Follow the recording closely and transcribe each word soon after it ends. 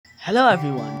Hello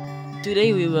everyone!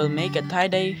 Today we will make a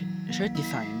tie-dye shirt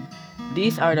design.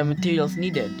 These are the materials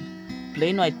needed.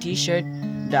 Plain white t-shirt,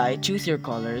 dye, choose your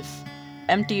colors,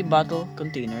 empty bottle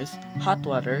containers, hot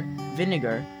water,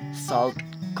 vinegar, salt,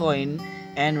 coin,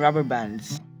 and rubber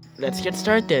bands. Let's get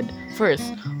started.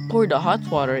 First, pour the hot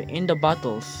water in the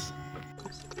bottles.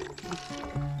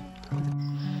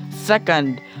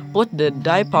 Second, put the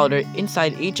dye powder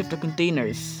inside each of the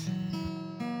containers.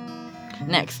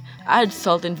 Next, add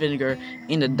salt and vinegar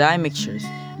in the dye mixtures.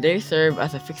 They serve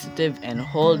as a fixative and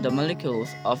hold the molecules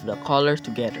of the colors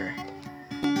together.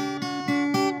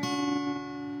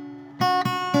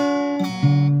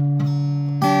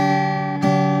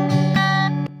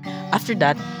 After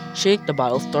that, shake the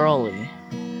bottles thoroughly.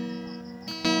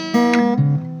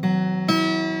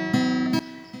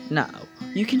 Now,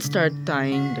 you can start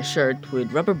tying the shirt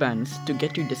with rubber bands to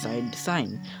get your desired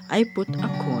design. I put a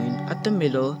coin at the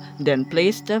middle, then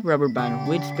place the rubber band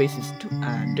with spaces to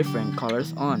add different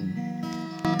colors on.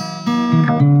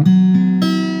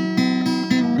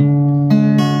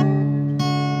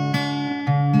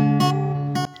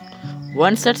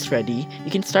 Once that's ready,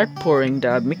 you can start pouring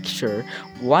the mixture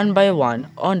one by one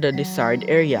on the desired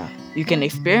area. You can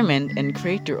experiment and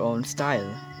create your own style.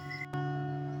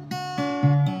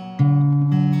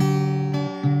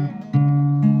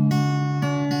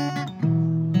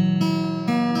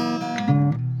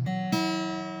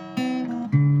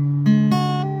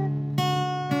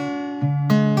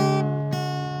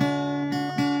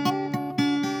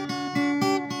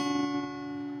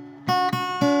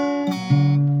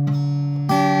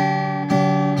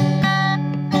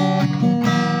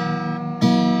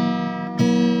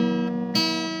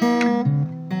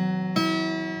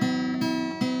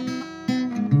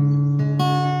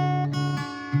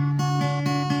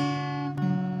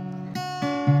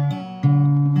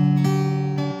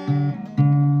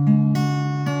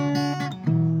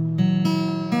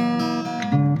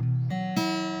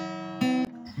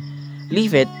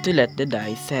 Leave it to let the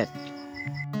dye set.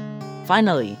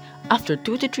 Finally, after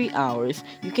 2 to 3 hours,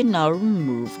 you can now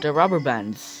remove the rubber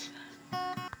bands.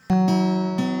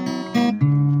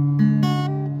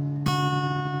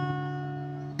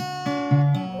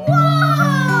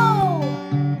 Wow!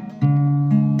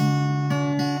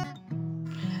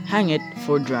 Hang it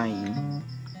for drying.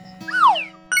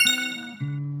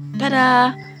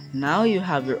 Ta-da! Now you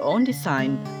have your own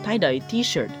design tie-dye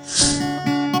t-shirt.